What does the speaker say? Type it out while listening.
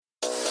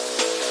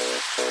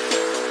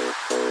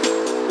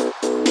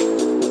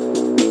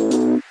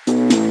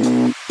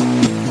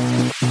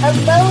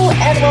Hello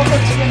and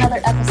welcome to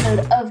another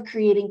episode of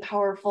Creating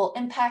Powerful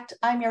Impact.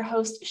 I'm your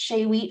host,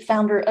 Shay Wheat,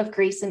 founder of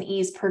Grace and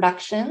Ease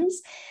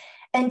Productions.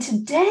 And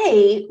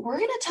today we're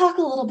going to talk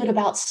a little bit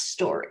about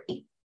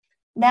story.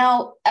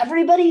 Now,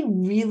 everybody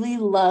really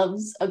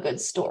loves a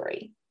good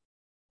story,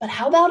 but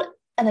how about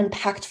an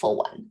impactful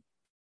one?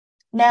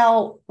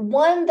 Now,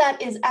 one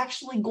that is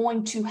actually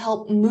going to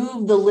help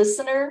move the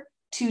listener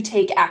to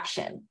take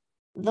action.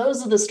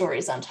 Those are the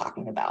stories I'm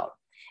talking about.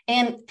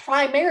 And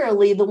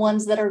primarily the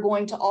ones that are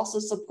going to also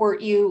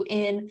support you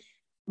in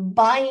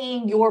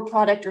buying your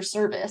product or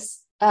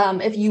service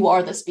if you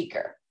are the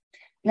speaker.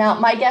 Now,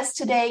 my guest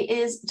today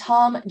is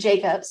Tom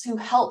Jackobs, who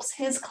helps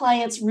his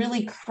clients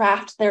really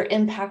craft their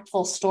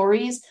impactful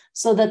stories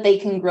so that they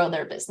can grow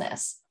their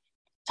business.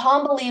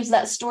 Tom believes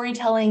that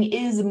storytelling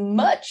is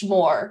much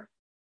more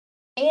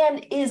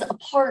and is a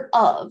part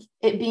of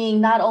it being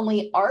not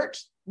only art,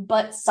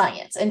 but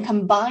science, and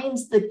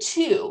combines the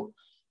two,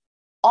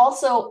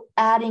 also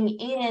adding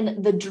in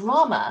the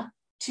drama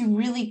to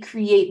really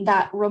create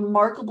that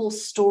remarkable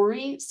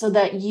story so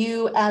that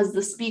you as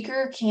the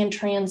speaker can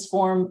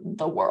transform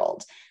the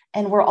world.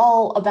 And we're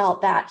all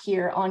about that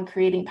here on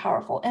Creating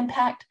Powerful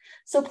Impact.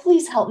 So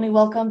please help me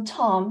welcome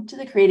Tom to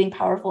the Creating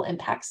Powerful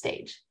Impact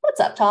stage. What's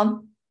up,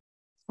 Tom?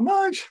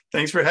 Much.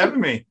 Thanks for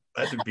having me.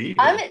 Glad to be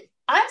here.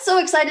 I'm so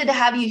excited to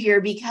have you here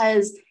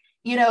because,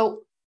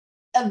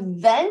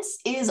 events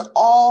is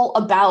all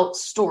about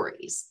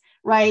stories.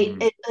 Right?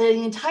 The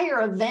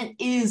entire event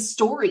is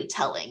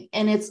storytelling,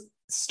 and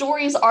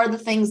stories are the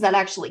things that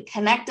actually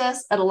connect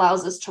us, that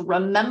allows us to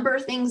remember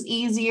things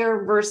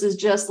easier versus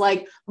just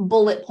like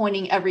bullet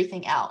pointing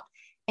everything out.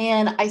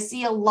 And I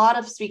see a lot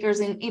of speakers,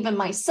 and even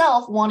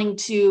myself, wanting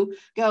to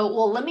go,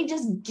 well, let me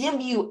just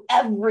give you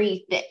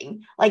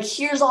everything. Like,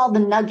 here's all the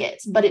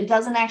nuggets, but it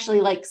doesn't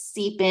actually like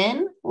seep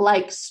in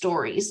like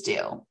stories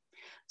do.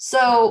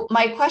 So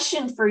my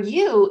question for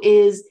you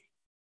is,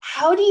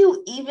 how do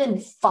you even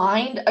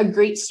find a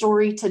great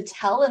story to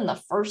tell in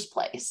the first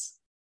place?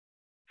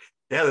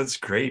 Yeah, that's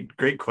great.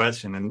 Great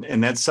question.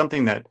 And that's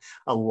something that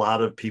a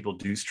lot of people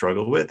do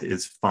struggle with,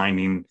 is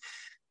finding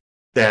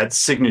that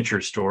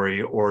signature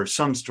story or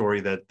some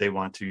story that they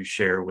want to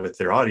share with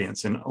their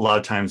audience. And a lot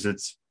of times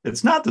it's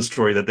not the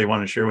story that they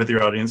want to share with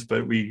your audience,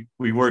 but we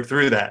work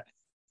through that,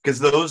 because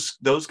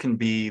those can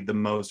be the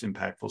most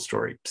impactful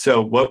story.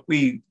 So what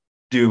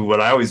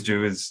I always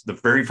do is, the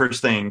very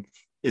first thing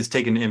is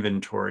take an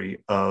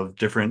inventory of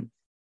different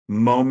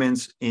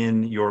moments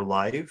in your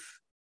life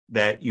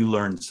that you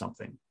learned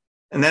something.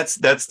 And that's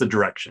the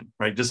direction,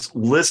 right? Just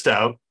list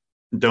out,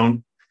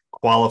 don't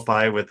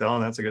qualify with, oh,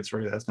 that's a good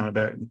story, that's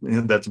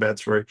a bad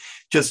story.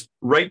 Just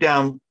write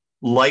down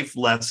life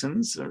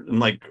lessons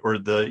or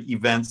the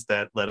events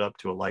that led up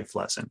to a life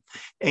lesson.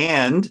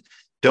 And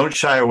don't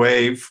shy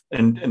away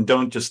and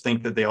don't just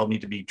think that they all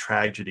need to be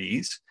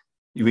tragedies.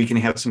 We can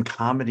have some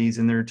comedies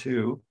in there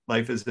too.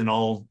 Life isn't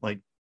all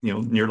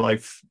near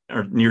life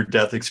or near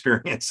death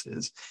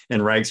experiences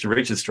and rags to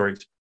riches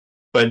stories,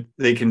 but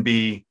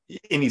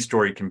any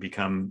story can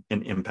become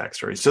an impact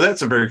story. So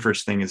that's the very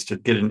first thing, is to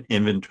get an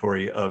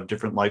inventory of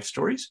different life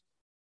stories.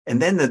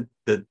 And then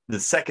the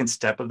second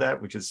step of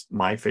that, which is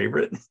my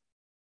favorite,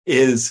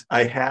 is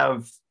I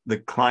have the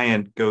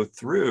client go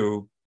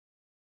through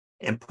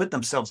and put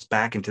themselves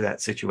back into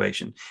that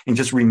situation and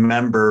just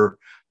remember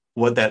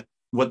what that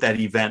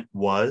event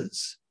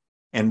was.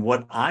 And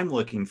what I'm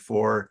looking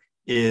for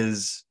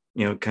is,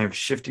 kind of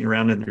shifting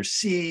around in their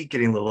seat,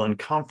 getting a little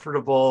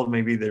uncomfortable.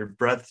 Maybe their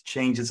breath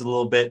changes a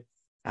little bit.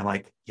 I'm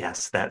like,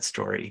 yes, that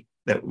story,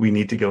 that we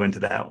need to go into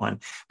that one.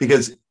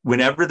 Because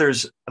whenever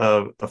there's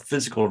a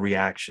physical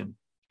reaction,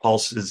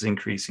 pulse is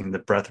increasing, the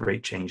breath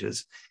rate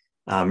changes,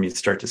 you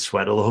start to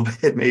sweat a little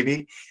bit,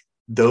 maybe.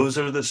 Those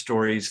are the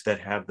stories that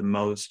have the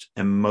most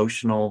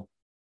emotional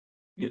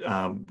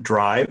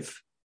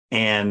drive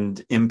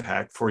and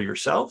impact for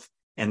yourself.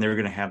 And they're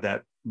going to have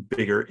that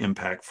bigger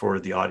impact for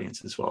the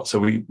audience as well. So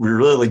we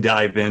really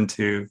dive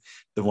into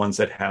the ones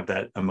that have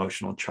that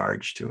emotional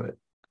charge to it.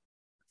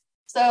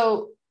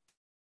 So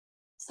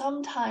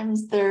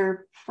sometimes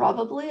they're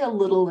probably a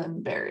little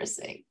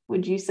embarrassing,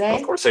 would you say?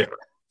 Of course they are.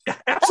 Yeah,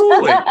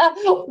 absolutely.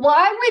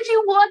 Why would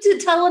you want to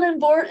tell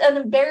an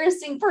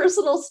embarrassing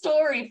personal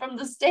story from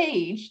the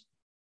stage?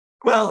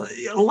 Well,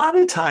 a lot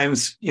of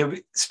times,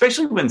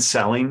 especially when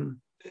selling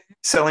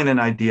an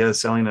idea,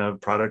 selling a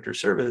product or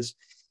service,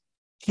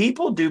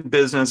 people do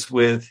business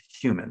with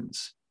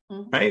humans,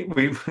 right?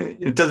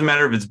 It doesn't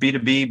matter if it's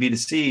B2B,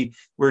 B2C,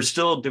 we're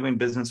still doing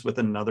business with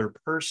another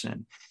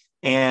person.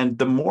 And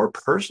the more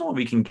personal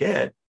we can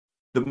get,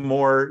 the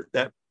more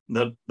that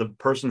the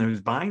person who's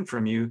buying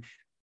from you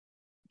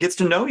gets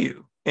to know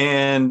you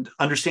and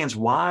understands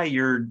why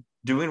you're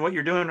doing what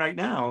you're doing right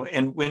now.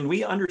 And when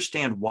we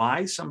understand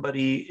why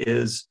somebody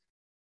is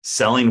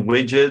selling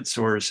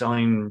widgets or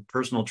selling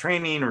personal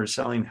training or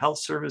selling health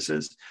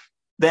services,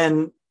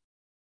 then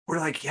we're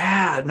like,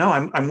 yeah, no,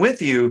 I'm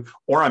with you,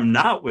 or I'm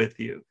not with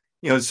you.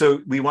 So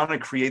we want to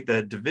create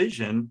that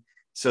division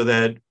so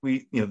that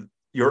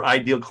your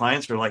ideal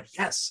clients are like,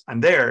 yes, I'm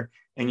there.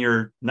 And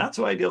your not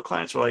so ideal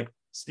clients are like,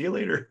 See you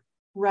later.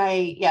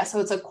 Right. Yeah. So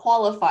it's a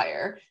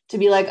qualifier to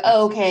be like,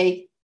 oh,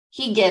 okay,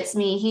 he gets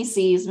me, he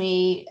sees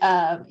me,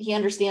 he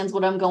understands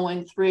what I'm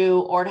going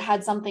through, or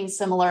had something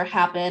similar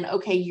happen.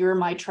 Okay, you're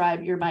my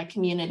tribe, you're my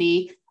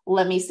community.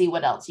 Let me see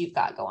what else you've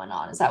got going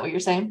on. Is that what you're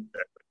saying?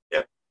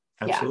 Yep,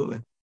 Yeah.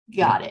 absolutely.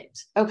 Yeah. Got it.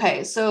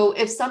 Okay. So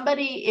if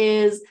somebody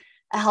is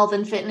a health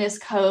and fitness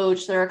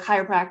coach, they're a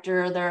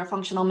chiropractor, they're a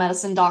functional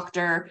medicine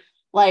doctor,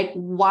 like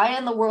why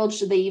in the world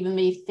should they even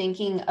be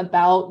thinking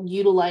about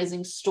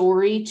utilizing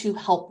story to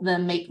help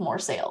them make more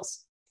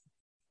sales?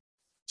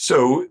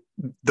 So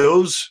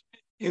those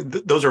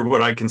those are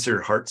what I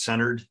consider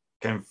heart-centered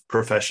kind of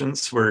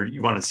professions where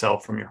you want to sell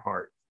from your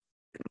heart.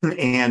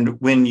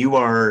 And when you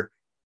are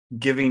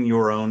giving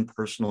your own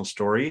personal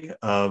story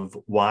of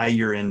why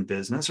you're in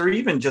business, or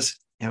even just,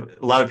 a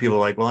lot of people are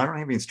like, well, I don't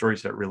have any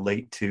stories that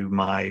relate to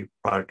my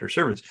product or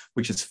service,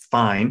 which is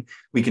fine.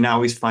 We can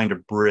always find a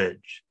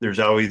bridge. There's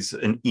always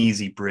an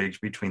easy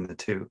bridge between the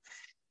two.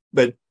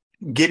 But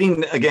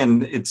getting,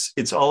 again,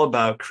 it's all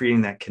about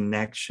creating that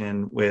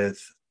connection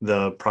with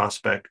the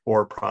prospect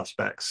or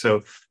prospects.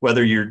 So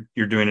whether you're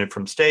doing it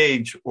from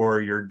stage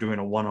or you're doing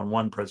a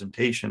one-on-one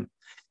presentation,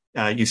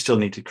 you still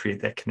need to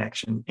create that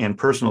connection, and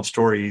personal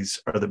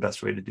stories are the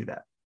best way to do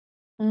that.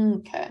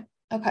 Okay.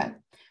 Okay.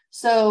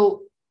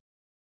 So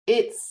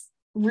it's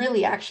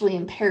really actually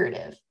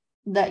imperative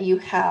that you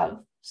have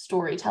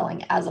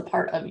storytelling as a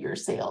part of your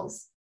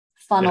sales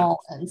Yeah. funnel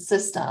and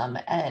system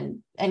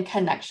and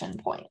connection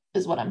point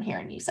is what I'm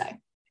hearing you say.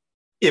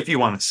 If you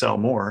want to sell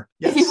more,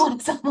 If you yes. want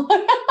to sell more.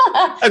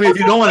 I mean, if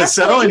you don't want to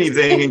sell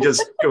anything and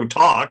just go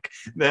talk,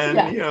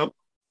 then, Yeah.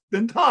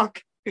 then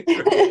talk.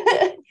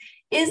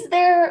 Is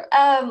there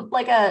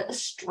like a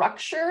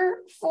structure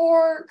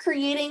for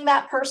creating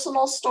that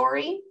personal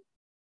story?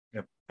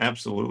 Yep,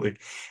 absolutely.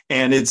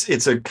 And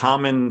it's a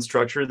common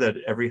structure that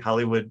every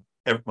Hollywood,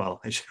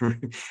 well,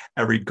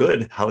 every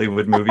good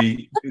Hollywood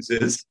movie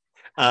uses.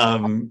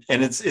 And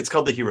it's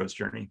called the hero's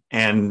journey.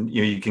 And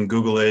you can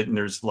Google it, and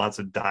there's lots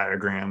of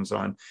diagrams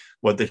on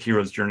what the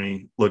hero's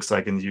journey looks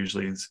like, and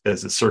usually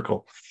as a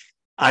circle.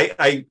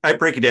 I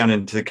break it down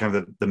into kind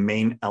of the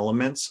main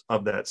elements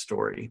of that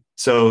story.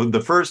 So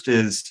the first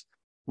is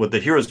what the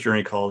hero's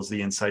journey calls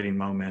the inciting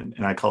moment,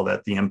 and I call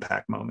that the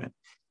impact moment.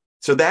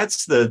 So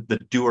that's the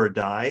do or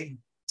die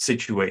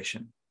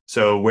situation.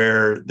 So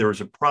where there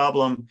was a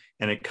problem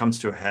and it comes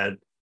to a head,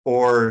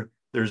 or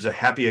there's a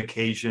happy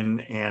occasion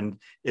and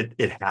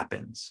it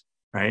happens,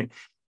 right?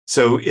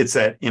 So it's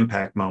that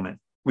impact moment.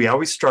 We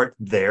always start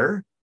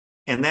there,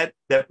 and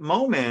that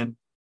moment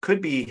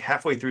could be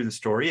halfway through the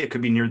story. It could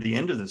be near the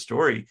end of the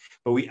story,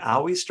 but we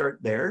always start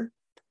there.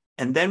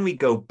 And then we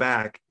go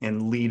back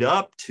and lead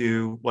up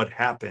to what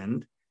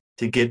happened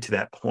to get to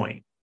that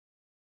point.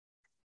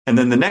 And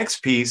then the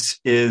next piece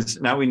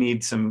is now we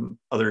need some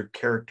other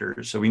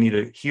characters. So we need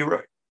a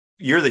hero.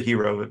 You're the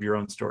hero of your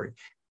own story.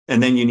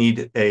 And then you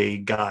need a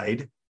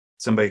guide,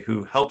 somebody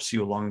who helps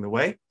you along the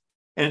way.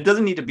 And it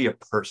doesn't need to be a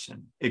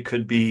person. It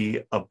could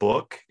be a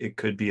book. It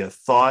could be a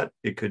thought.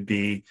 It could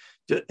be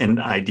an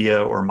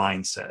idea or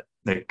mindset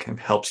that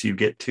helps you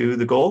get to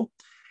the goal.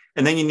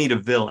 And then you need a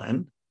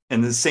villain.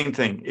 And the same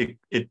thing,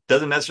 it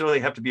doesn't necessarily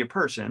have to be a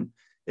person.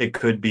 It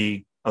could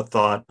be a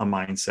thought, a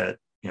mindset,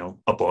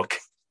 a book,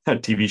 a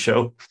TV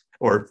show,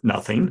 or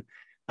nothing.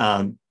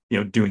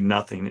 Doing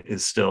nothing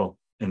is still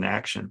an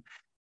action.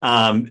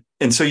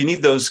 And so you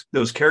need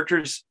those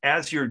characters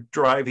as you're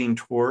driving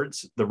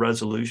towards the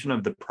resolution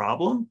of the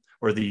problem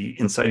or the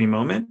inciting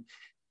moment.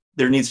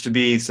 There needs to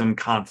be some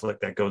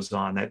conflict that goes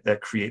on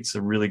that creates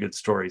a really good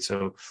story.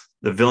 So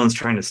the villain's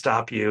trying to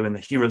stop you, and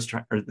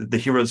the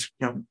hero's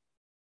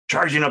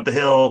charging up the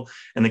hill,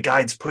 and the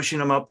guide's pushing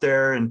him up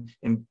there and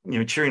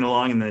cheering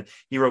along, and the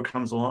hero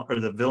comes along, or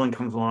the villain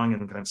comes along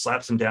and kind of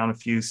slaps him down a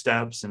few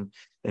steps, and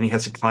then he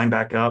has to climb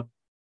back up.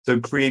 So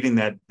creating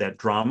that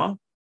drama.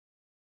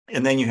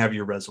 And then you have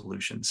your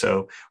resolution.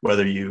 So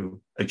whether you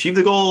achieve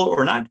the goal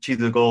or not achieve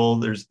the goal,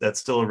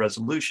 that's still a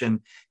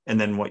resolution, and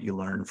then what you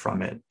learn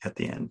from it at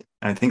the end.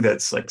 And I think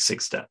that's like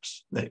 6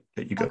 steps that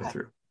you go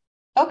through.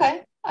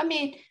 Okay. I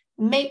mean,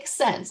 makes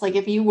sense. Like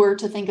if you were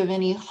to think of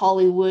any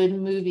Hollywood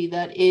movie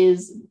that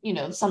is,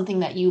 something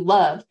that you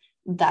love,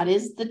 that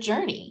is the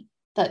journey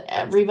that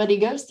everybody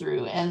goes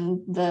through,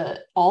 and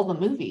all the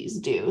movies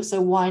do.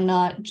 So why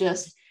not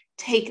just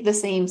take the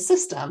same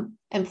system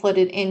and put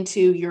it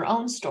into your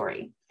own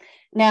story?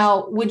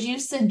 Now, would you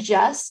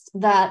suggest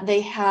that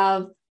they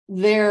have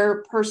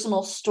their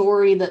personal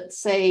story that,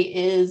 say,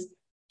 is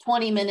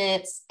 20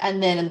 minutes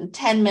and then a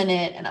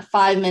 10-minute and a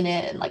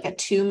 5-minute and like a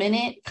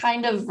 2-minute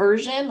kind of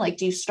version? Like,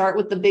 do you start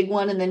with the big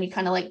one and then you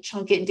kind of like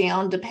chunk it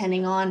down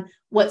depending on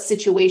what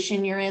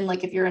situation you're in?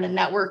 Like if you're in a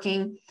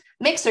networking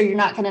mixer, you're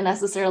not going to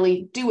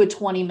necessarily do a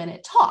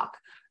 20-minute talk,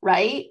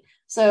 right?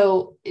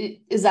 So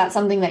is that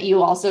something that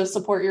you also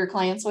support your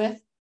clients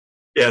with?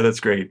 Yeah, that's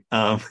great.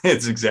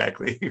 It's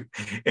exactly,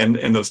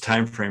 and those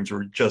timeframes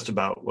were just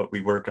about what we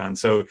work on.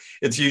 So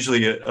it's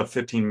usually a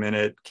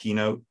 15-minute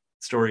keynote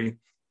story,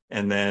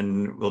 And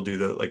then we'll do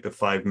the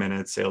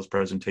 5-minute sales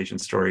presentation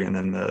story and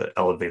then the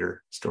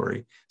elevator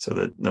story. So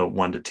the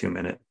 1 to 2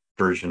 minute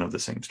version of the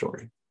same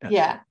story.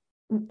 Yeah.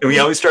 And we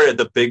always start at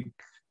the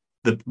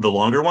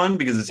longer one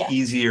because it's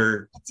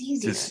easier. It's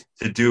easier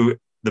to do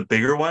the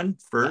bigger one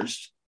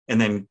first, and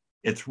then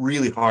it's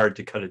really hard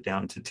to cut it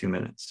down to 2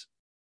 minutes.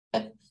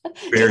 Do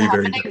you have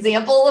an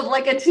example of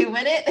like a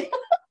 2-minute?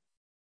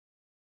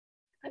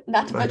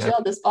 Not to put you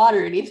on the spot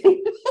or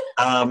anything.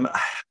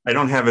 I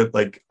don't have it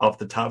like off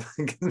the top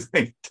because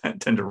I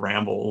tend to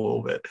ramble a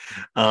little bit.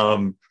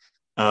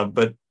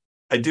 But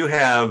I do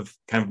have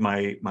kind of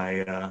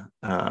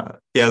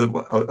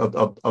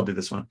I'll do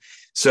this one.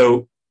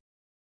 So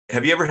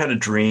have you ever had a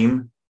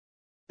dream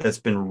that's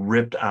been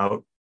ripped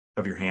out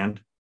of your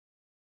hand?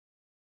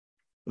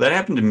 That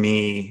happened to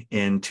me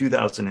in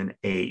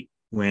 2008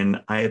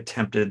 when I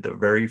attempted the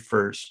very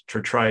first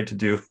to try to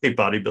do a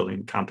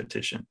bodybuilding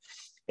competition.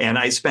 And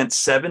I spent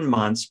 7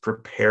 months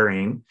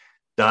preparing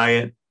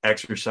diet,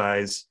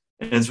 exercise,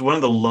 and it's one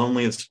of the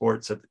loneliest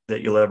sports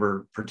that you'll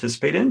ever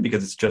participate in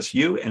because it's just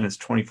you and it's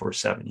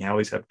 24/7. You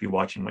always have to be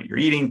watching what you're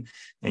eating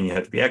and you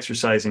have to be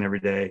exercising every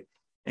day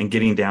and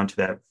getting down to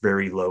that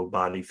very low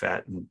body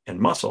fat and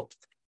muscle.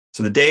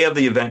 So the day of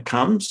the event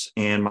comes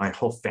and my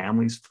whole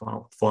family's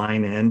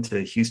flying into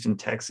Houston,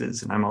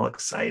 Texas, and I'm all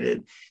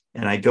excited.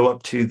 And I go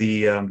up to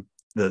the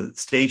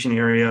staging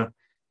area.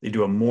 They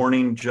do a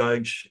morning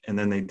judge and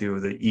then they do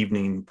the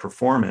evening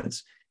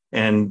performance.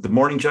 And the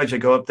morning judge, I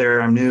go up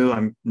there, I'm new,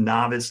 I'm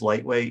novice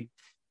lightweight.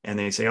 And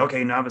they say,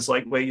 okay, novice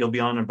lightweight, you'll be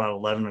on at about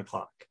 11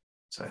 o'clock.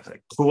 So I was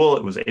like, cool.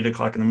 It was 8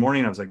 o'clock in the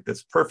morning. I was like,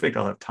 that's perfect.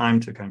 I'll have time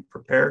to kind of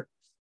prepare.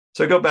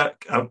 So I go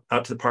back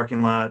out to the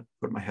parking lot,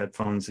 put my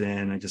headphones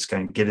in, I just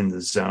kind of get in the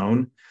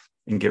zone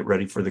and get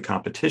ready for the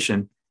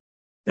competition.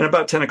 And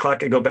about 10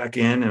 o'clock, I go back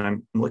in and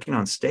I'm looking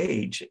on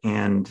stage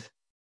and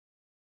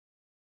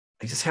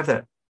I just have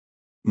that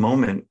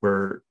moment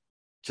where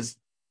just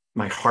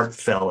my heart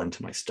fell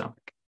into my stomach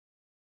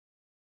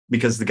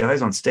because the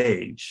guys on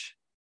stage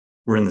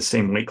were in the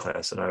same weight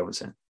class that I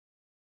was in.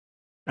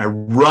 I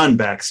run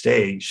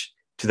backstage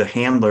to the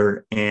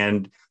handler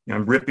and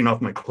I'm ripping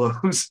off my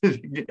clothes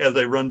as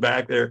I run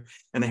back there.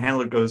 And the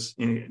handler goes,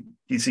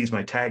 he sees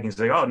my tag and he's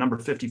like, oh, number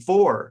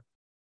 54,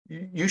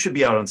 you should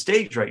be out on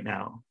stage right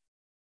now.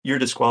 You're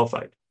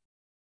disqualified.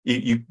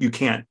 You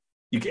can't.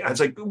 I was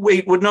like,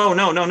 wait,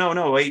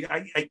 no. Wait,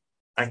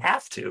 I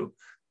have to.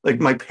 Like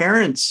my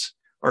parents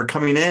are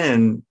coming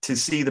in to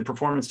see the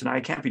performance tonight.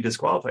 I can't be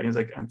disqualified. He was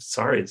like, I'm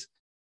sorry,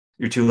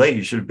 you're too late.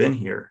 You should have been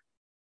here.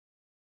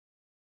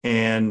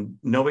 And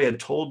nobody had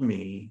told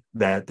me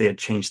that they had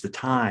changed the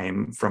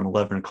time from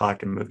 11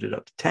 o'clock and moved it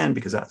up to 10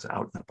 because I was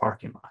out in the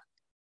parking lot.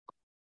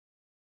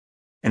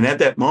 And at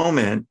that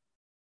moment,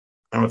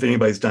 I don't know if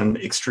anybody's done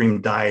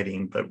extreme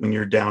dieting, but when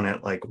you're down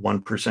at like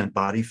 1%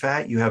 body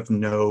fat, you have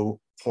no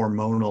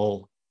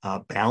hormonal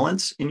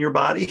balance in your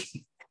body.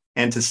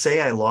 And to say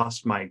I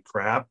lost my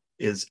crap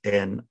is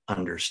an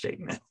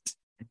understatement.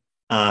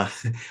 I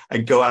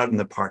go out in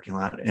the parking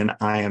lot and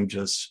I am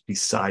just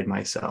beside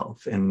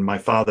myself. And my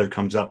father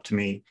comes up to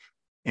me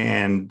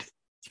and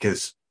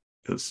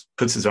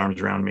puts his arms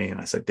around me.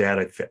 And I said, Dad,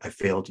 I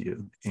failed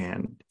you.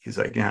 And he's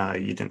like, yeah,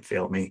 you didn't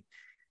fail me.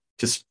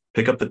 Just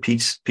pick up the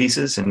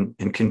pieces and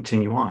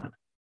continue on.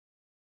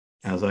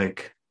 I was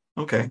like,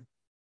 okay.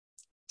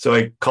 So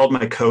I called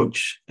my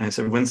coach and I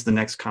said, when's the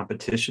next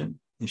competition?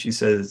 And she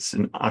says, it's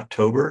in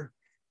October,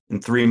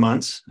 in 3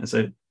 months. I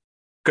said,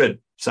 good,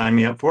 sign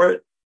me up for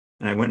it.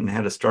 And I went and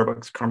had a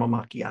Starbucks caramel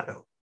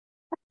macchiato.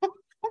 Oh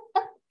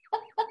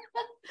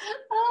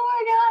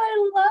my God,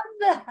 I love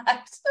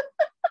that.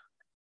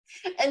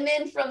 And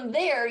then from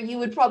there, you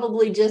would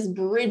probably just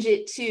bridge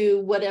it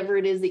to whatever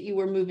it is that you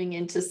were moving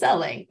into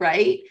selling,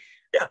 right?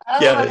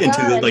 Yeah,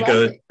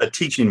 into a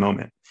teaching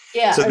moment.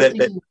 Yeah. So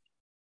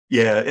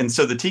and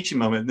so the teaching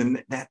moment,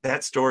 then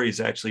that story is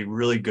actually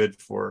really good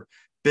for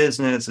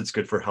business. It's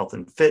good for health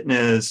and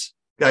fitness.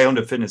 I owned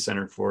a fitness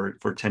center for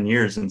 10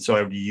 years. And so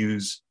I would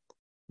use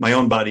my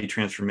own body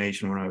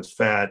transformation when I was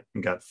fat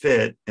and got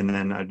fit. And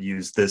then I'd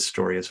use this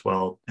story as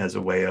well as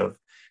a way of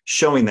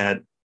showing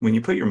that when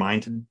you put your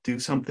mind to do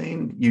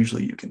something,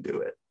 usually you can do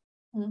it.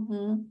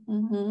 Mm-hmm,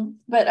 mm-hmm.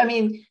 But I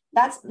mean,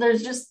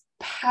 there's just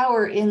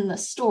power in the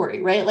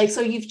story, right? Like,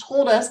 so you've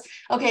told us,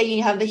 okay,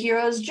 you have the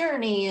hero's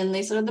journey and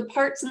they sort of the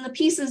parts and the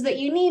pieces that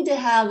you need to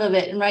have of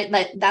it. And right,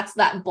 that's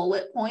that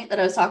bullet point that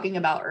I was talking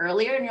about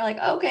earlier. And you're like,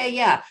 okay,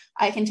 yeah,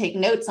 I can take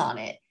notes on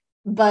it.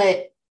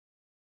 But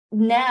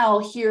now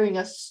hearing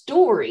a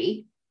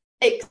story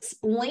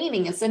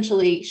explaining,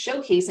 essentially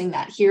showcasing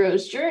that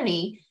hero's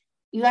journey,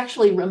 you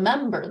actually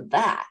remember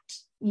that.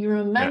 You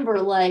remember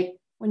like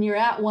when you're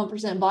at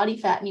 1% body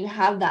fat and you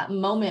have that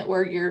moment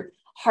where your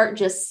heart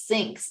just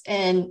sinks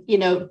and,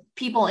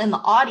 people in the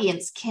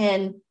audience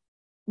can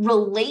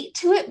relate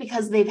to it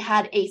because they've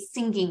had a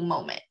sinking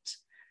moment.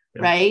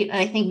 Yeah. Right. And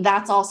I think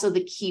that's also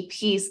the key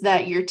piece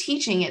that you're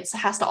teaching. It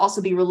has to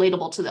also be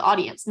relatable to the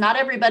audience. Not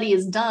everybody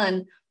has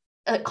done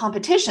a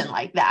competition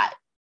like that,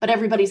 but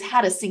everybody's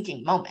had a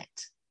sinking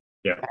moment.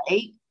 Yeah.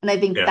 Right. And I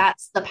think Yeah.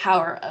 that's the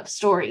power of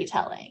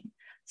storytelling.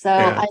 So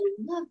Yeah. I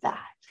love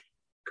that.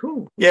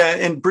 Cool. Yeah.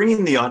 And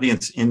bringing the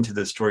audience into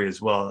the story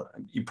as well.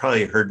 You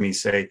probably heard me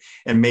say,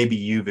 and maybe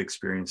you've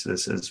experienced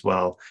this as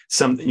well.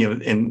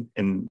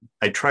 And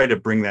I try to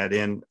bring that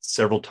in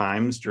several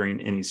times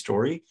during any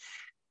story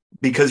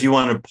because you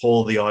want to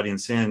pull the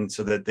audience in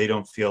so that they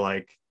don't feel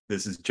like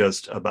this is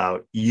just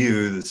about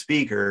you, the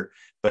speaker,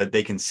 but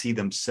they can see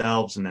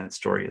themselves in that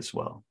story as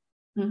well.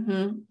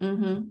 Mm-hmm,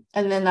 mm-hmm.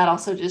 And then that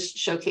also just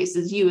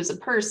showcases you as a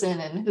person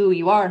and who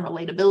you are and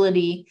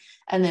relatability,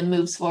 and then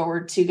moves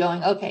forward to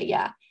going, okay,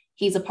 yeah,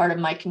 he's a part of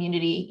my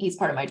community. He's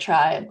part of my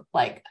tribe.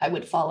 Like I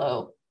would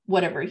follow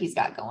whatever he's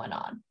got going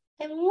on.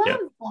 I Yeah. love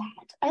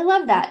that. I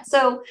love that.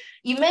 So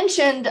you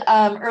mentioned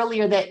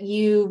earlier that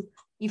you've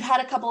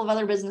had a couple of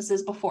other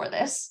businesses before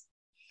this,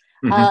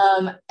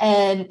 Mm-hmm.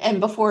 and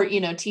before,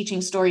 teaching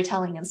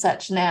storytelling and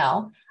such.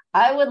 Now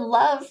I would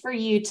love for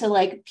you to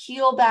like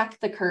peel back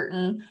the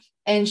curtain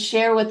and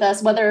share with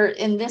us, whether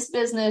in this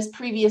business,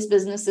 previous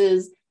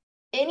businesses,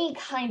 any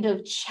kind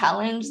of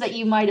challenge that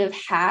you might have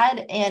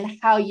had and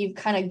how you've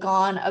kind of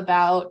gone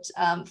about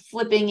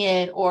flipping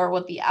it, or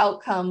what the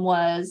outcome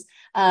was,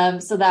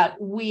 so that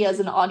we as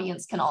an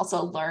audience can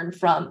also learn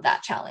from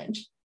that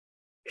challenge.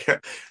 Yeah.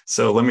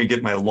 So let me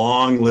get my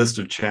long list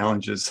of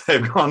challenges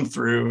I've gone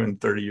through in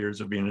 30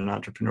 years of being an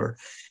entrepreneur.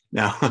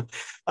 Now,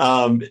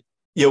 um,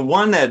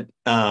 one that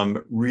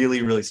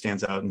really, really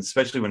stands out, and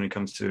especially when it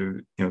comes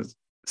to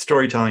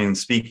storytelling and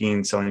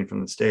speaking, selling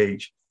from the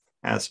stage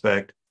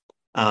aspect.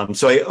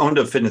 So I owned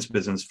a fitness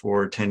business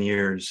for 10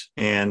 years,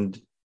 and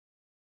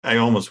I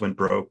almost went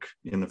broke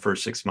in the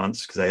first 6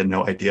 months because I had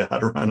no idea how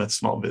to run a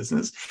small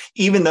business,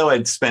 even though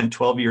I'd spent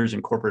 12 years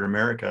in corporate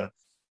America,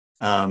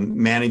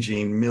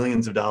 managing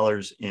millions of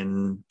dollars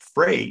in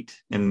freight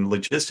and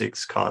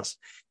logistics costs.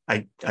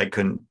 I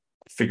couldn't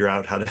figure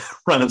out how to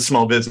run a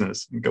small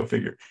business, and go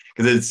figure,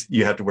 because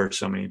you have to wear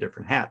so many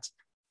different hats.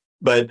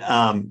 But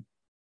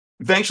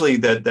eventually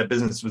that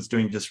business was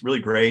doing just really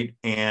great.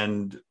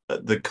 And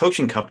the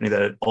coaching company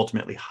that it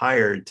ultimately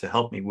hired to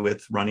help me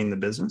with running the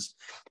business,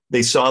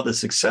 they saw the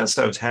success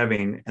I was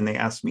having and they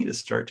asked me to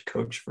start to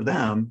coach for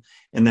them.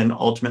 And then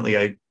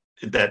ultimately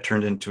that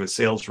turned into a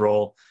sales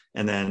role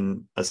and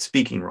then a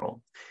speaking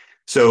role.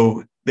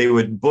 So they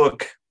would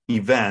book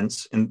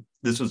events. And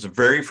this was the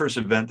very first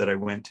event that I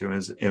went to.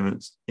 It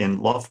was in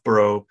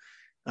Loughborough,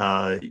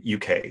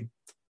 UK.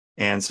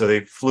 And so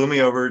they flew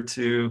me over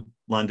to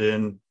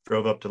London,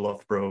 drove up to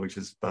Loughborough, which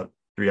is about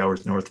 3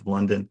 hours north of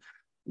London,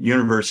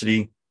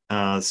 university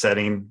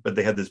setting. But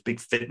they had this big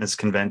fitness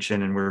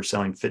convention, and we were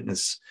selling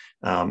fitness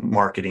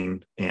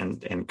marketing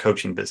and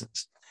coaching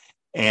business.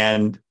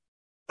 And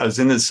I was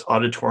in this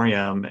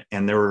auditorium,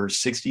 and there were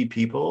 60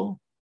 people,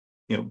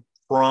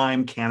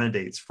 prime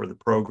candidates for the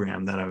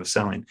program that I was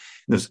selling.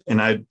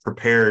 And I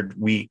prepared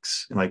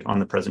weeks, like on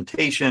the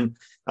presentation.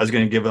 I was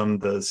going to give them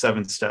the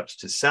 7 steps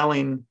to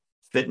selling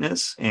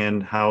fitness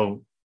and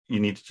how you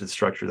need to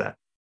structure that.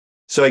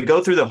 So I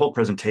go through the whole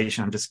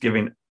presentation. I'm just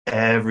giving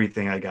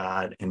everything I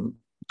got and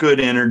good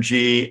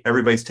energy.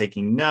 Everybody's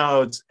taking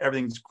notes.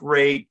 Everything's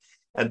great.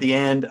 At the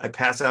end, I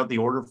pass out the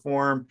order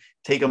form,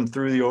 take them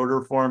through the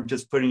order form,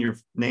 just put in your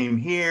name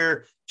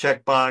here,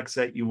 check box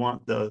that you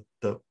want the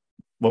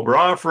what we're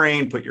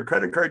offering, put your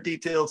credit card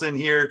details in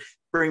here,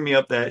 bring me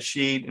up that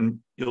sheet, and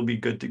you'll be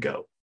good to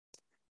go.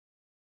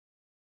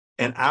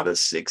 And out of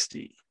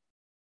 60,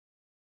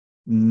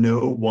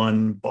 no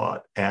one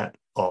bought at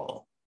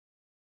all.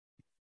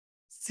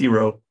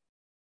 0.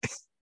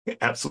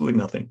 Absolutely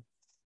nothing.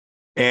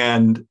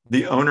 And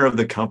the owner of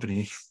the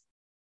company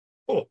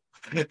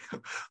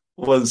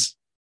was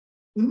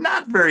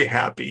not very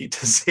happy,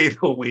 to say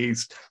the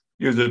least.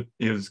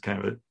 He was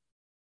kind of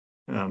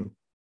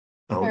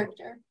a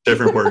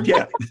different word.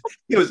 Yeah,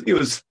 he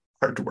was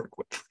hard to work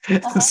with.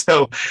 Uh-huh.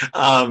 So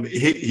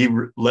he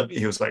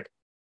was like,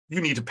 "You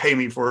need to pay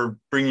me for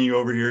bringing you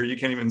over here. You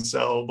can't even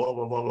sell, blah,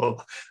 blah, blah,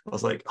 blah." I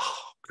was like,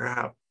 "Oh,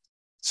 crap."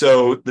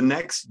 So the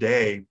next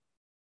day,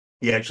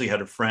 he actually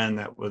had a friend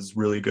that was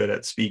really good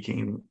at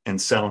speaking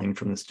and selling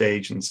from the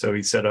stage. And so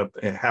he set up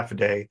a half a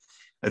day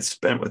I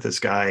spent with this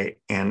guy.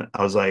 And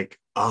I was like,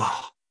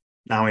 oh,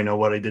 now I know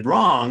what I did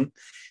wrong.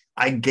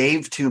 I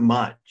gave too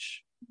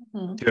much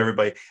to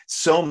everybody,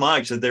 so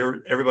much that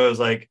everybody was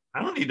like,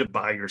 I don't need to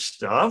buy your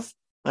stuff.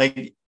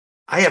 Like,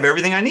 I have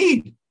everything I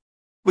need,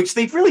 which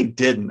they really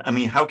didn't. I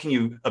mean, how can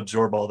you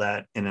absorb all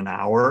that in an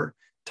hour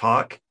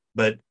talk?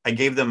 But I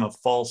gave them a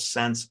false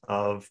sense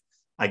of,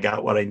 I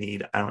got what I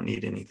need. I don't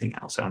need anything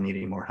else. I don't need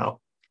any more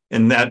help.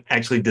 And that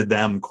actually did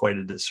them quite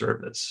a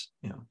disservice,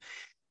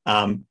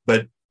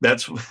 But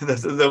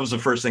that was the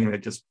first thing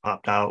that just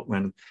popped out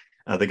when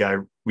the guy,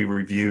 we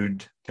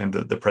reviewed kind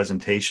of the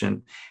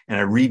presentation, and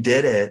I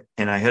redid it,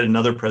 and I had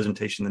another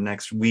presentation the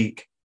next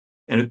week.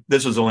 And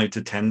this was only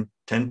to 10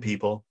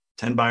 people,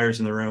 10 buyers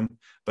in the room,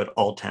 but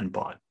all 10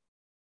 bought.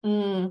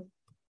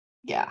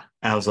 Yeah.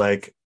 I was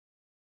like,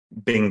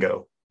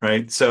 bingo,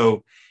 right?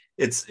 So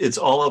it's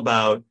all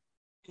about,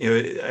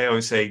 I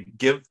always say,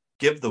 give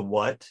the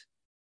what,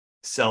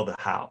 sell the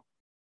how.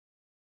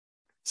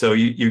 So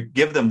you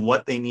give them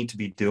what they need to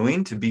be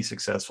doing to be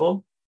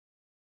successful,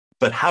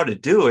 but how to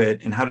do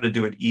it and how to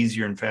do it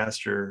easier and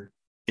faster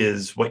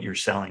is what you're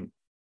selling.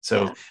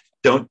 So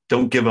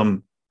don't give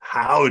them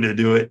how to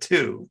do it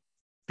too,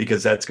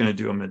 because that's going to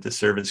do them a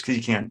disservice, because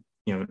you can't,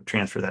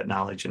 transfer that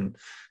knowledge in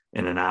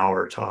an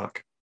hour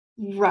talk.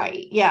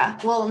 Right. Yeah.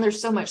 Well, and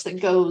there's so much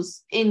that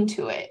goes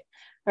into it,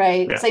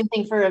 right? Yeah. Same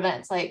thing for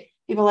events. Like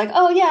people are like,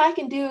 oh yeah, I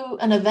can do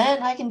an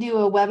event. I can do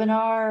a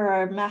webinar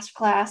or a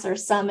masterclass or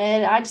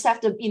summit. I just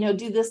have to,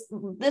 do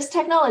this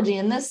technology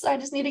and this, I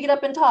just need to get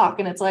up and talk.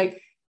 And it's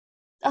like,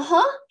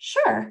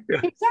 sure.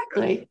 Yeah.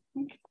 Exactly.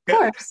 Of Yeah.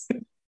 course.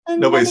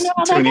 And Nobody's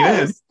tuning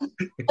in.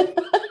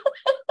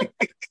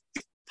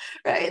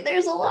 Right.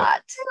 There's a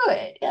lot to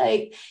it.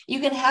 Like you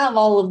can have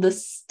all of the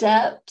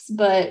steps,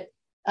 but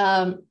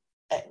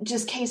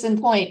just case in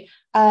point,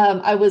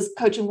 I was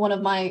coaching one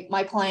of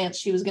my clients.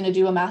 She was going to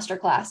do a master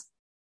class.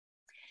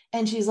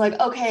 And she's like,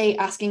 okay,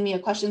 asking me a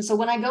question. So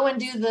when I go and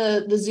do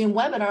the Zoom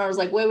webinar, I was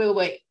like,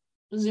 wait,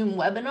 Zoom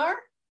webinar?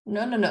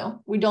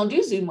 No. We don't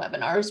do Zoom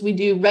webinars. We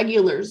do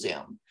regular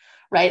Zoom,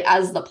 right?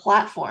 As the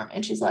platform.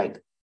 And she's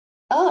like,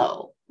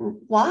 oh,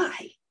 why?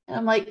 And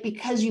I'm like,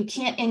 because you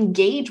can't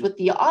engage with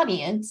the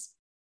audience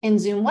in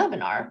Zoom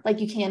webinar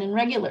like you can in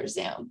regular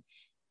Zoom.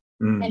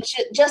 And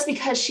just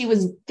because she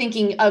was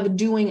thinking of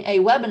doing a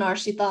webinar,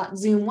 she thought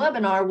Zoom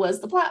webinar was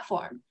the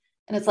platform.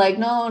 And it's like,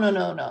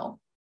 no.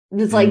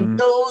 It's like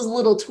those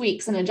little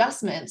tweaks and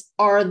adjustments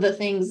are the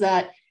things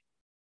that,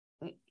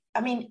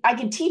 I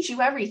can teach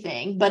you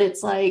everything, but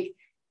it's like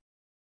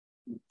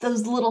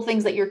those little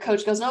things that your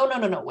coach goes,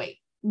 no, wait,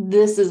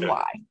 this is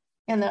why.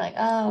 And they're like,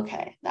 oh,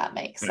 okay, that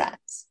makes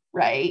sense.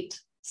 Right.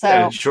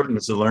 So it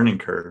shortens the learning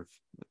curve.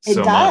 It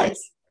so does. Much.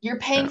 You're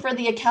paying for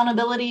the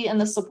accountability and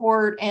the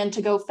support and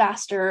to go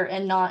faster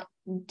and not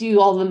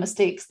do all the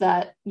mistakes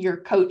that your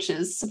coach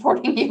is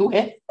supporting you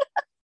with.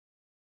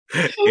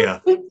 Yeah.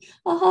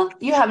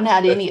 You haven't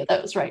had any of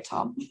those, right,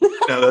 Tom?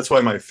 No, that's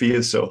why my fee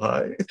is so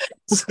high.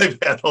 I've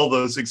had all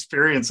those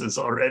experiences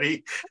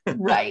already.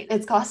 Right.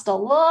 It's cost a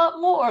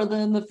lot more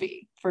than the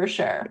fee, for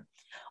sure.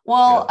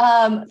 Well,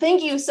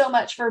 thank you so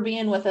much for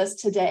being with us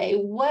today.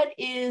 What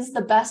is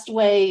the best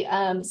way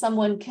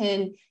someone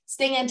can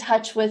stay in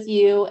touch with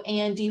you?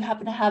 And do you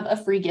happen to have a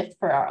free gift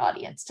for our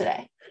audience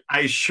today?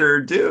 I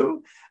sure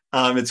do.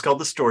 It's called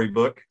the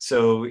Storybook.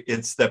 So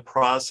it's the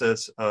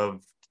process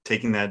of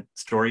taking that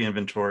story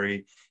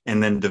inventory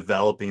and then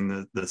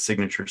developing the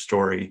signature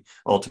story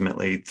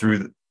ultimately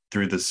through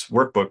this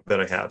workbook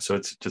that I have. So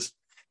it's just,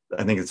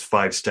 I think it's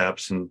 5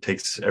 steps and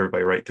takes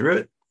everybody right through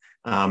it.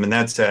 And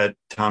that's at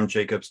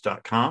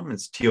tomjackobs.com.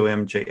 It's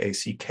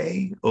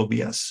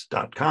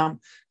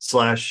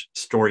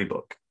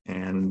TOMJACKOBS.com/storybook.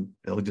 And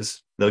they'll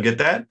get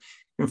that. You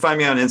can find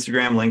me on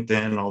Instagram,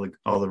 LinkedIn,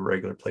 all the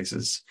regular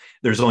places.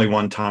 There's only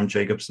one Tom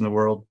Jackobs in the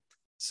world.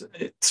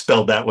 It's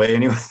spelled that way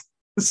anyway.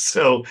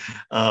 So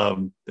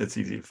it's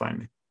easy to find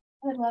me.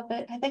 I love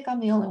it. I think I'm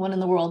the only one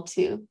in the world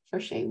too for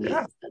Shay Week.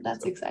 Yeah. So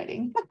that's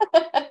exciting.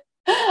 All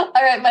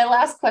right. My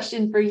last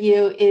question for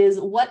you is,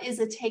 what is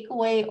a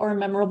takeaway or a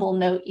memorable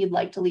note you'd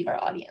like to leave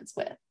our audience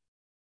with?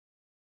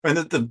 And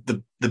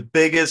the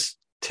biggest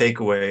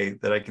takeaway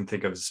that I can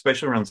think of,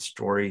 especially around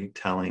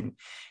storytelling,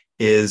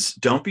 is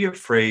don't be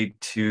afraid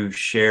to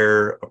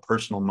share a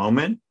personal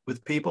moment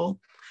with people.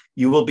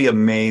 You will be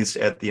amazed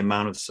at the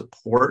amount of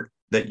support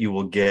that you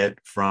will get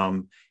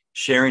from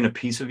sharing a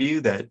piece of you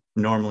that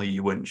normally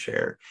you wouldn't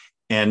share.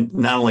 And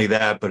not only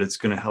that, but it's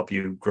going to help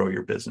you grow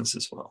your business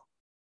as well.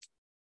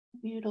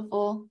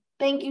 Beautiful.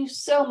 Thank you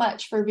so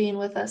much for being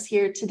with us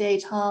here today,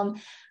 Tom.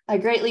 I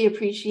greatly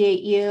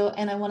appreciate you.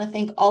 And I want to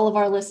thank all of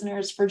our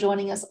listeners for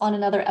joining us on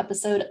another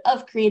episode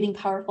of Creating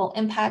Powerful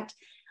Impact.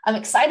 I'm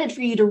excited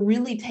for you to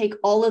really take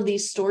all of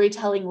these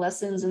storytelling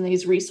lessons and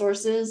these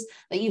resources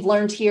that you've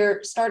learned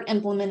here, start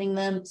implementing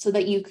them so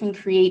that you can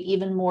create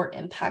even more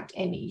impact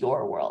in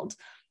your world.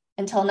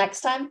 Until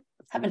next time,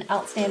 have an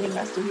outstanding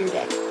rest of your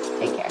day.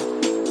 Take care.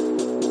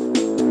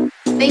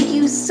 Thank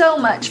you so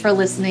much for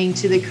listening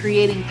to the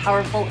Creating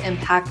Powerful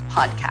Impact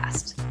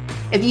podcast.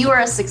 If you are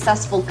a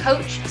successful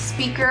coach,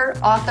 speaker,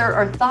 author,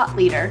 or thought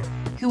leader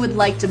who would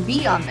like to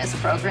be on this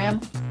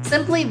program,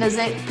 simply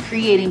visit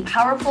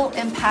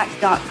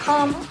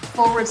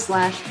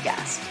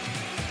creatingpowerfulimpact.com/guest.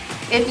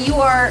 If you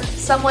are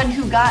someone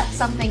who got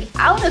something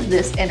out of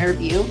this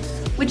interview,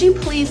 would you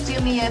please do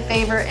me a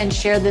favor and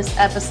share this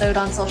episode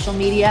on social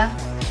media?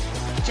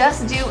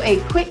 Just do a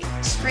quick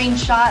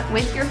screenshot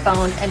with your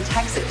phone and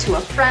text it to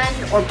a friend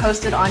or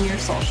post it on your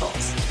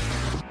socials.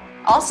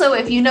 Also,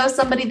 if you know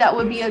somebody that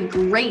would be a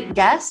great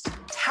guest,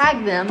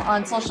 tag them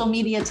on social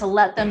media to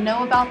let them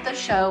know about the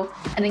show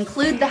and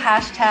include the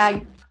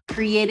hashtag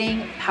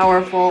Creating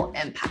Powerful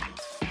Impact.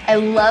 I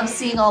love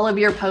seeing all of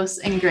your posts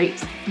and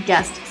great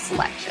guest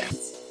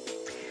selections.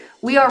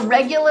 We are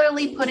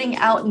regularly putting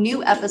out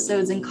new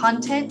episodes and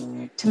content.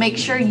 To make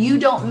sure you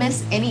don't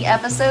miss any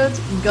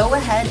episodes, go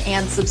ahead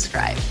and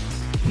subscribe.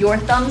 Your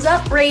thumbs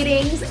up,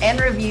 ratings,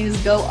 and reviews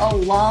go a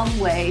long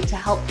way to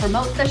help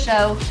promote the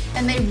show,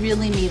 and they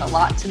really mean a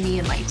lot to me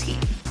and my team.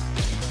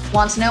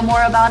 Want to know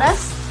more about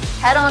us?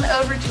 Head on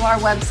over to our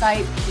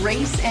website,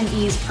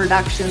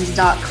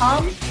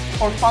 graceandeaseproductions.com,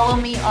 or follow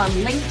me on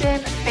LinkedIn,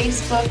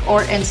 Facebook,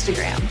 or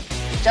Instagram.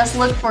 Just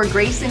look for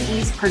Grace and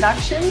Ease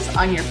Productions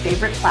on your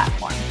favorite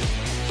platform.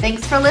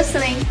 Thanks for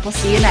listening. We'll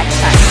see you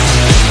next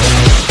time.